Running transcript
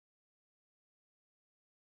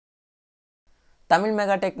தமிழ்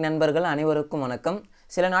மெகாடெக் நண்பர்கள் அனைவருக்கும் வணக்கம்.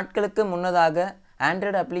 சில நாட்களுக்கு முன்னதாக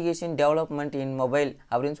ஆண்ட்ராய்டு அப்ளிகேஷன் டெவலப்மெண்ட் இன் மொபைல்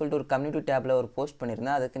அப்படின்னு சொல்லிட்டு ஒரு கம்யூனிட்டி டேப்பில் ஒரு போஸ்ட்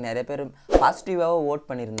பண்ணியிருந்தேன். அதுக்கு நிறைய பேர் பாசிட்டிவாக ஓட்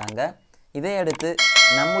பண்ணியிருந்தாங்க. இதை அடுத்து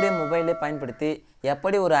நம்முடைய மொபைலை பயன்படுத்தி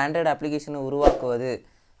எப்படி ஒரு ஆண்ட்ராய்டு அப்ளிகேஷனை உருவாக்குவது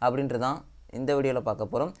அப்படின்றது தான் இந்த வீடியோவில்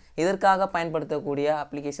பார்க்க போகிறோம். இதற்காக பயன்படுத்தக்கூடிய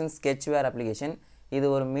அப்ளிகேஷன் ஸ்கெட்ச்வேர் அப்ளிகேஷன். இது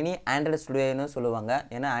ஒரு மினி ஆண்ட்ராய்டு ஸ்டுடியோன்னு சொல்லுவாங்க.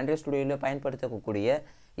 ஏன்னா ஆண்ட்ராய்டு ஸ்டுடியோவில் பயன்படுத்தக்கூடிய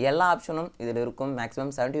எல்லா ஆப்ஷனும் இதில் இருக்கும்.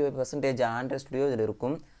 மேக்ஸிமம் 75% ஆண்ட்ராய்டு ஸ்டுடியோ இதில்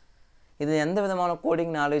இருக்கும். இது எந்த விதமான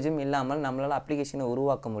கோடிங் நாலேஜும் இல்லாமல் நம்மளால் அப்ளிகேஷனை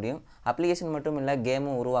உருவாக்க முடியும். அப்ளிகேஷன் மட்டும் இல்லை,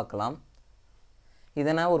 கேமும் உருவாக்கலாம்.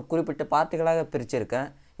 இதை நான் ஒரு குறிப்பிட்ட பார்ட்டுகளாக பிரிச்சிருக்கேன்.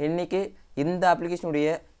 இன்றைக்கி இந்த அப்ளிகேஷனுடைய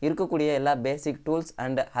இருக்கக்கூடிய எல்லா பேசிக் டூல்ஸ்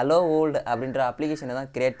அண்ட் ஹலோ வேர்ல்டு அப்படின்ற அப்ளிகேஷனை தான்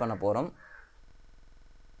க்ரியேட் பண்ண போகிறோம்.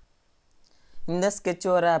 இந்த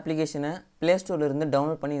ஸ்கெட்ச்வேர் அப்ளிகேஷனை ப்ளே ஸ்டோர்லேருந்து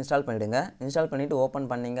டவுன்லோட் பண்ணி இன்ஸ்டால் பண்ணிவிடுங்க. இன்ஸ்டால் பண்ணிவிட்டு ஓப்பன்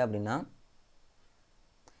பண்ணிங்க அப்படின்னா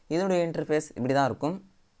இதனுடைய இன்டர்ஃபேஸ் இப்படி தான் இருக்கும்.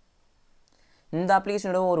 இந்த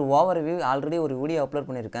அப்ளிகேஷனோட ஒரு ஓவர்வியூ ஆல்ரெடி ஒரு வீடியோ அப்லோட்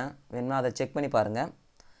பண்ணியிருக்கேன், வேணுமா அதை செக் பண்ணி பாருங்கள்.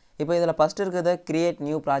 இப்போ இதில் ஃபஸ்ட்டு இருக்கிறத கிரியேட்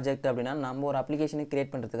நியூ ப்ராஜெக்ட் அப்படின்னா நம்ம ஒரு அப்ளிகேஷனை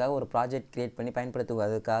க்ரியேட் பண்ணுறதுக்காக ஒரு ப்ராஜெக்ட் க்ரியேட் பண்ணி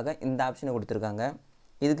பயன்படுத்துவதற்காக இந்த ஆப்ஷனை கொடுத்துருக்காங்க.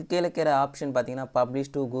 இதுக்கு கீழே இருக்கிற ஆப்ஷன் பார்த்திங்கன்னா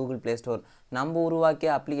publish to Google play store. நம்ம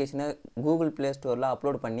உருவாக்கிய அப்ளிகேஷனை கூகுள் ப்ளே ஸ்டோரில்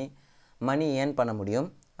அப்லோட் பண்ணி மணி ஏர்ன் பண்ண முடியும்.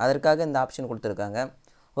 அதற்காக இந்த ஆப்ஷன் கொடுத்துருக்காங்க.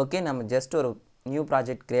 ஓகே, நம்ம ஜஸ்ட் ஒரு நியூ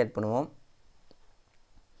ப்ராஜெக்ட் க்ரியேட் பண்ணுவோம்.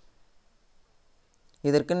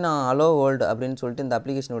 இதற்கு நான் ஹலோ வேர்ல்டு அப்படின்னு சொல்லிட்டு இந்த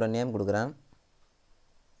அப்ளிகேஷனோட நேம் கொடுக்குறேன்.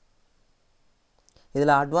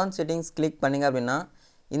 இதில் அட்வான்ஸ் செட்டிங்ஸ் கிளிக் பண்ணிங்க அப்படின்னா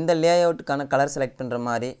இந்த லே அவுட்டுக்கான கலர் செலக்ட் பண்ணுற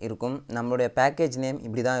மாதிரி இருக்கும். நம்மளுடைய பேக்கேஜ் நேம்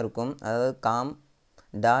இப்படி தான் இருக்கும். அதாவது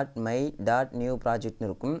com.my.new ப்ராஜெக்ட்னு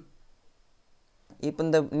இருக்கும். இப்போ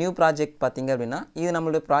இந்த நியூ ப்ராஜெக்ட் பார்த்திங்க அப்படின்னா இது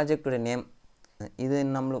நம்மளுடைய ப்ராஜெக்டோட நேம். இது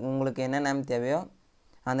உங்களுக்கு என்ன நேம் தேவையோ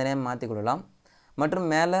அந்த நேம் மாற்றி கொடுக்கலாம். மற்றும்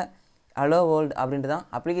மேலே ஹலோ வேர்ல்டு அப்படின்ட்டு தான்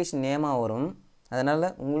அப்ளிகேஷன் நேமாக வரும். அதனால்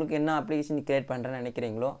உங்களுக்கு என்ன அப்ளிகேஷன் க்ரியேட் பண்ணுறேன்னு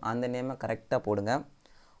நினைக்கிறீங்களோ அந்த நேமை கரெக்டாக போடுங்க.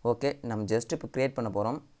 ஓகே, நம்ம ஜஸ்ட் இப்போ க்ரியேட் பண்ண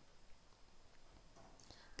போகிறோம்.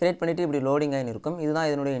 க்ரியேட் பண்ணிவிட்டு இப்படி லோடிங் ஆகின்னு இருக்கும். இதுதான்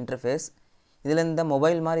இதனுடைய இன்டர்ஃபேஸ். இதில் இந்த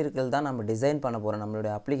மொபைல் மாதிரி இருக்கிறது தான் நம்ம டிசைன் பண்ண போகிறோம்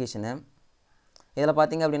நம்மளுடைய அப்ளிகேஷனை. இதில்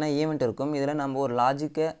பார்த்திங்க அப்படின்னா ஈவெண்ட் இருக்கும். இதில் நம்ம ஒரு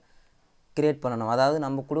லாஜிக்கை க்ரியேட் பண்ணணும். அதாவது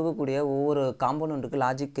நம்ம கொடுக்கக்கூடிய ஒவ்வொரு காம்பவுண்டுக்கு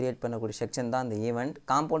லாஜிக் க்ரியேட் பண்ணக்கூடிய செக்ஷன் தான் அந்த ஈவெண்ட்.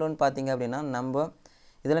 காம்பவுண்டுன்னு பார்த்திங்க அப்படின்னா நம்ம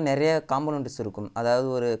இதில் நிறைய காம்பனண்ட்ஸ் இருக்கும். அதாவது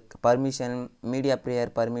ஒரு permission, media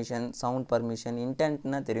player permission, sound permission,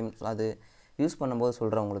 இன்டென்ட்னா தெரியும். அது யூஸ் பண்ணும்போது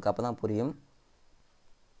சொல்கிறேன் உங்களுக்கு, அப்போ தான் புரியும்.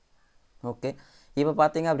 ஓகே, இப்போ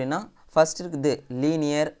பார்த்தீங்க அப்படின்னா ஃபஸ்ட் இருக்குது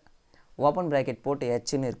லீனியர் ஓப்பன் ப்ராக்கெட் போட்டு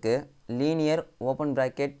ஹெச்ன்னு இருக்குது. லீனியர் ஓப்பன்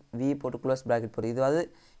ப்ராக்கெட் வி போட்டு க்ளோஸ் ப்ராக்கெட் போட்டு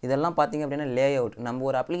இதெல்லாம் பார்த்திங்க அப்படின்னா லே அவுட். நம்ம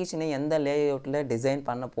ஒரு அப்ளிகேஷனை எந்த லே அவுட்டில் டிசைன்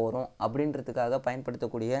பண்ண போகிறோம் அப்படின்றதுக்காக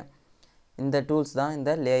பயன்படுத்தக்கூடிய இந்த டூல்ஸ் தான்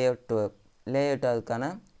இந்த லேஅவுட் அதுக்கான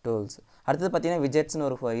டூல்ஸ். அடுத்தது பார்த்திங்கன்னா விஜெட்ஸ்னு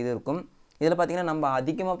ஒரு இது இருக்கும். இதில் பார்த்திங்கன்னா நம்ம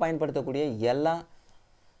அதிகமாக பயன்படுத்தக்கூடிய எல்லா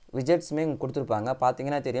விஜெட்ஸுமே கொடுத்துருப்பாங்க.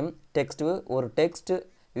 பார்த்திங்கன்னா தெரியும். ஒரு டெக்ஸ்ட்டு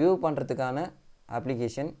வியூ பண்ணுறதுக்கான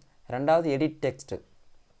அப்ளிகேஷன். ரெண்டாவது எடிட் டெக்ஸ்ட்டு,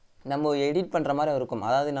 நம்ம எடிட் பண்ணுற மாதிரி இருக்கும்.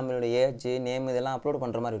 அதாவது நம்மளுடைய ஏஜ், நேம் இதெல்லாம் அப்லோட்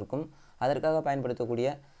பண்ணுற மாதிரி இருக்கும். அதற்காக பயன்படுத்தக்கூடிய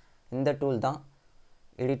இந்த டூல் தான்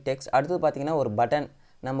எடிட் டெக்ஸ்ட். அடுத்தது பார்த்திங்கன்னா ஒரு பட்டன்,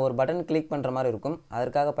 நம்ம ஒரு பட்டன் கிளிக் பண்ணுற மாதிரி இருக்கும்.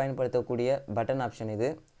 அதற்காக பயன்படுத்தக்கூடிய பட்டன் ஆப்ஷன்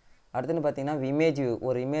இது. அடுத்துன்னு பார்த்திங்கன்னா இமேஜ் வியூ,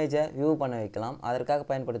 ஒரு இமேஜை வியூ பண்ண வைக்கலாம். அதற்காக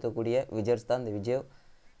பயன்படுத்தக்கூடிய விஜெட்ஸ் தான் இந்த விஜய்.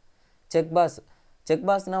 செக்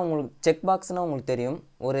பாக்ஸ்னால் உங்களுக்கு தெரியும்.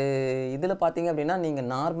 ஒரு இதில் பார்த்திங்க அப்படின்னா நீங்கள்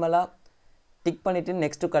நார்மலாக டிக் பண்ணிவிட்டு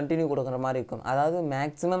நெக்ஸ்ட்டு கண்டினியூ கொடுக்குற மாதிரி இருக்கும். அதாவது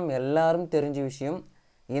மேக்ஸிமம் எல்லாரும் தெரிஞ்ச விஷயம்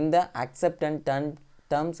இந்த accept and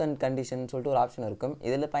terms and condition சொல்லிட்டு ஒரு ஆப்ஷன் இருக்கும்.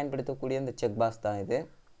 இதில் பயன்படுத்தக்கூடிய இந்த செக் பாக்ஸ் தான் இது.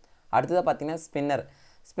 அடுத்ததாக பார்த்திங்கன்னா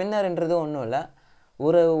ஸ்பின்னர்ன்றது ஒன்றும் இல்லை,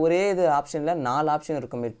 ஒரே இது ஆப்ஷனில் 4 ஆப்ஷன்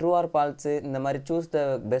இருக்கும். ட்ரூ ஆர் ஃபால்ஸு, இந்த மாதிரி சூஸ் த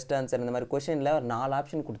பெஸ்ட் ஆன்சர், இந்த மாதிரி கொஷனில் ஒரு 4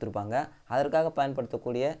 ஆப்ஷன் கொடுத்துருப்பாங்க. அதற்காக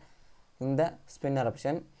பயன்படுத்தக்கூடிய இந்த ஸ்பின்னர்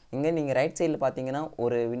ஆப்ஷன். இங்கே நீங்கள் ரைட் சைடில் பார்த்தீங்கன்னா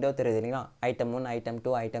ஒரு விண்டோ தெரியுது இல்லைங்களா, ஐட்டம் 1, ஐட்டம்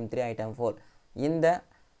 2, ஐட்டம் 3, ஐட்டம் 4.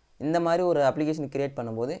 இந்த மாதிரி ஒரு அப்ளிகேஷன் க்ரியேட்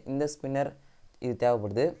பண்ணும்போது இந்த ஸ்பின்னர் இது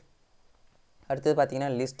தேவைப்படுது. அடுத்தது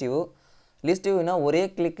பார்த்திங்கன்னா லிஸ்ட் வியூனா ஒரே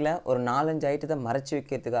கிளிக்கில் ஒரு 4-5 ஐட்டத்தை மறைச்சி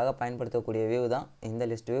வைக்கிறதுக்காக பயன்படுத்தக்கூடிய வியூ தான் இந்த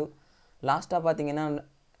லிஸ்ட் வியூ. லாஸ்ட்டாக பார்த்திங்கன்னா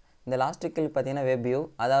இந்த லாஸ்ட் கிளிக் பார்த்திங்கன்னா வெப் வியூ.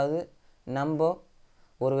 அதாவது நம்ம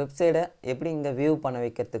ஒரு வெப்சைட்டை எப்படி இங்கே வியூ பண்ண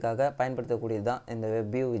வைக்கிறதுக்காக பயன்படுத்தக்கூடியது தான் இந்த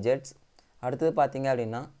வெப் வியூ விஜெட்ஸ். அடுத்தது பார்த்திங்க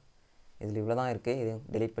அப்படின்னா இதில் இவ்வளோ தான் இருக்குது, இது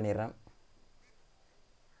டெலீட் பண்ணிடுறேன்.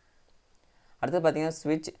 அடுத்தது பார்த்திங்கன்னா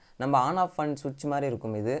ஸ்விட்ச், நம்ம ஆன் ஆஃப் அண்ட் ஸ்விட்ச் மாதிரி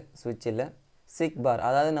இருக்கும். இது ஸ்விட்சில் சிக் பார்,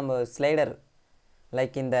 அதாவது நம்ம ஸ்லைடர்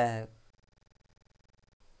லைக் இந்த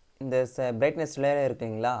பிரைட்னஸ் ஸ்லைடர்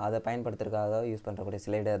இருக்குங்களா, அதை பயன்படுத்துறதுக்காக யூஸ் பண்ணுறக்கூடிய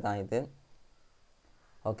ஸ்லைடர் தான் இது.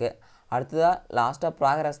 ஓகே, அடுத்ததாக லாஸ்ட்டாக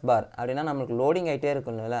ப்ராக்ரஸ் பார் அப்படின்னா நம்மளுக்கு லோடிங் ஆகிட்டே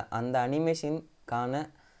இருக்கும்ல, அந்த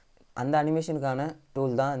அனிமேஷனுக்கான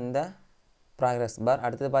டூல் தான் இந்த ப்ராக்ரஸ் பார்.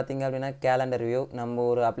 அடுத்தது பார்த்தீங்க அப்படின்னா கேலண்டர் வியூ. நம்ம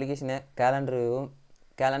ஒரு அப்ளிகேஷனை கேலண்டர்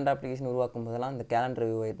அப்ளிகேஷன் உருவாக்கும் போதெல்லாம் இந்த கேலண்டர்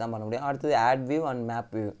வியூவை தான் பண்ண முடியும். அடுத்தது add view and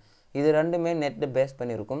map view. இது ரெண்டுமே நெட்டு பேஸ்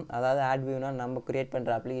பண்ணியிருக்கும். அதாவது ஆட் வியூனால் நம்ம க்ரியேட்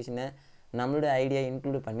பண்ணுற அப்ளிகேஷனை நம்மளுடைய ஐடியா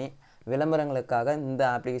இன்க்ளூட் பண்ணி விளம்பரங்களுக்காக இந்த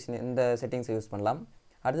அப்ளிகேஷன் இந்த செட்டிங்ஸை யூஸ் பண்ணலாம்.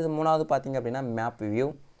 அடுத்தது மூணாவது பார்த்தீங்க அப்படின்னா மேப் வியூ.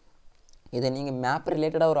 இதை நீங்கள் மேப்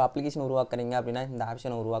ரிலேட்டடாக ஒரு அப்ளிகேஷன் உருவாக்குறீங்க அப்படின்னா இந்த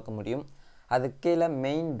ஆப்ஷனை உருவாக்க முடியும். அதுக்கு கீழே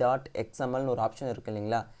main.xmlனு ஒரு ஆப்ஷன் இருக்குது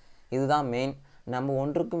இல்லைங்களா, இதுதான் மெயின். நம்ம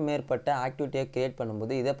ஒன்றுக்கும் மேற்பட்ட ஆக்டிவிட்டியை க்ரியேட்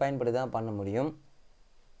பண்ணும்போது இதை பயன்படுத்தி தான் பண்ண முடியும்.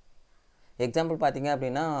 எக்ஸாம்பிள் பார்த்தீங்க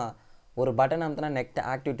அப்படின்னா ஒரு பட்டன் அமுத்தினா நெக்ஸ்ட்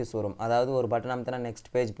ஆக்டிவிட்டிஸ் வரும். அதாவது ஒரு பட்டன் அமுத்தினா நெக்ஸ்ட்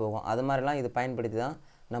பேஜ் போகும். அது மாதிரிலாம் இது பயன்படுத்தி தான்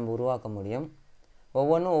நம்ம உருவாக்க முடியும்.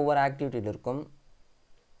 ஒவ்வொன்றும் ஒவ்வொரு ஆக்டிவிட்டியில் இருக்கும்.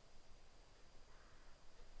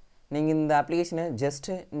 நீங்கள் இந்த அப்ளிகேஷனை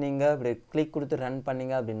ஜஸ்ட்டு நீங்கள் இப்படி கிளிக் கொடுத்து ரன்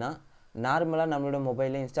பண்ணிங்க அப்படின்னா நார்மலாக நம்மளோட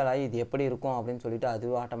மொபைலில் இன்ஸ்டால் ஆகி இது எப்படி இருக்கும் அப்படின்னு சொல்லிட்டு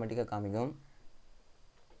அதுவே ஆட்டோமேட்டிக்காக காமிக்கும்.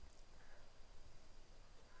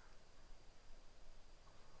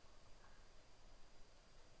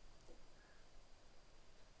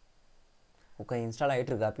 ஓகே, இன்ஸ்டால்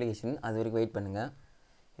ஆகிட்டு இருக்கு அப்ளிகேஷன். அது வரைக்கும் வெயிட் பண்ணுங்கள்.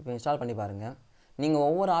 இப்போ இன்ஸ்டால் பண்ணி பாருங்கள். நீங்கள்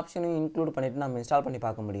ஒவ்வொரு ஆப்ஷனையும் இன்க்ளூட் பண்ணிவிட்டு நம்ம இன்ஸ்டால் பண்ணி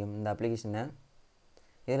பார்க்க முடியும் இந்த அப்ளிகேஷனை.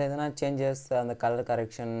 இதில் எதனா சேஞ்சஸ், அந்த கலர்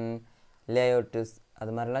கரெக்ஷன், லேஅவுட்ஸ்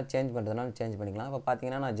அது மாதிரிலாம் சேஞ்ச் பண்ணுறதுனால சேஞ்ச் பண்ணிக்கலாம். இப்போ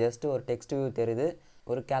பார்த்தீங்கன்னா நான் ஜஸ்ட்டு ஒரு டெக்ஸ்ட் வியூ தெரியுது,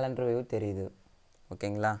 ஒரு கேலண்டர் வியூ தெரியுது.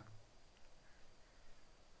 ஓகேங்களா?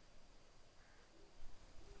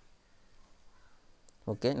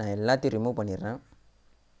 ஓகே, நான் எல்லாத்தையும் ரிமூவ் பண்ணிடுறேன்.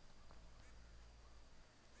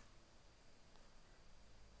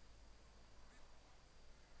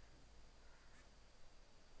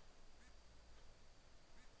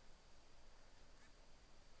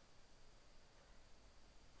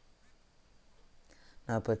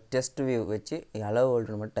 நான் இப்போ டெஸ்ட் வியூ வச்சு ஹலோ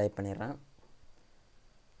வேர்ல்டுன்னு மட்டும் டைப் பண்ணிடுறேன்.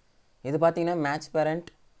 இது பார்த்திங்கன்னா மேட்ச் பேரண்ட்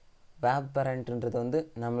வேப் பேரண்ட்ன்றது வந்து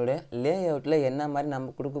நம்மளுடைய லேஅவுட்டில் என்ன மாதிரி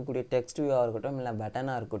நம்ம கொடுக்கக்கூடிய டெக்ஸ்ட் வியூவாக இருக்கட்டும் இல்லை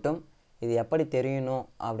பட்டனாக இருக்கட்டும் இது எப்படி தெரியணும்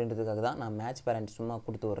அப்படின்றதுக்காக தான் நான் மேட்ச் பேரண்ட் சும்மா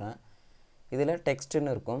கொடுத்து விட்றேன். இதில்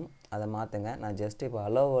டெக்ஸ்ட்டுன்னு இருக்கும், அதை மாற்றுங்க. நான் ஜஸ்ட் இப்போ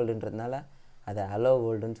ஹலோ வேர்ல்டுன்றதுனால அதை ஹலோ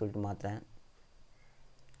வேர்ல்டுன்னு சொல்லிட்டு மாற்றுறேன்.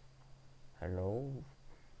 Hello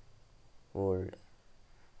world.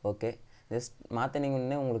 ஓகே, ஜஸ்ட்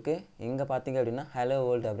மாற்றினீங்கன்னே உங்களுக்கு இங்கே பார்த்தீங்க அப்படின்னா ஹலோ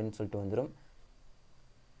வேர்ல்டு அப்படின்னு சொல்லிட்டு வந்துடும்.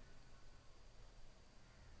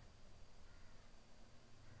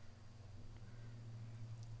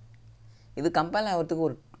 இது கம்பைல் ஆகிறதுக்கு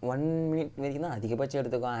ஒரு 1 minute வரைக்கும் தான் அதிகபட்சம்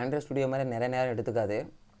எடுத்துக்கும். ஆண்ட்ராய்ட் ஸ்டுடியோ மாதிரி நிறைய நேரம் எடுத்துக்காது.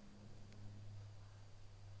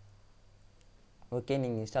 ஓகே,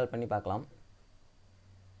 நீங்கள் இன்ஸ்டால் பண்ணி பார்க்கலாம்.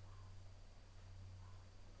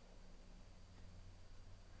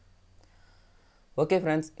 ஓகே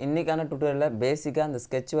ஃப்ரெண்ட்ஸ், இன்றைக்கான டுட்டோரியலில் பேசிக்காக அந்த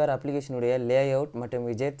ஸ்கெட்ச்வேர் அப்ளிகேஷனுடைய லேஅவுட் மற்றும்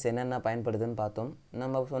விஜெட்ஸ் என்னென்ன பயன்படுதுன்னு பார்த்தோம்.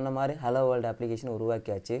 நம்ம சொன்ன மாதிரி hello world application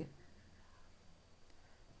உருவாக்கியாச்சு.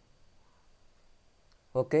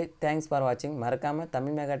 Okay, thanks for வாட்சிங். மறக்காமல்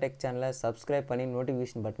தமிழ் மெகா டெக் சேனலை சப்ஸ்கிரைப் பண்ணி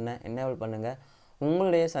நோட்டிஃபிகேஷன் பட்டனை எனேபிள் பண்ணுங்கள்.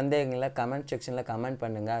 உங்களுடைய சந்தேகங்களை கமெண்ட் செக்ஷனில் கமெண்ட்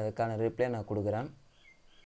பண்ணுங்கள், அதுக்கான ரிப்ளை நான் கொடுக்குறேன்.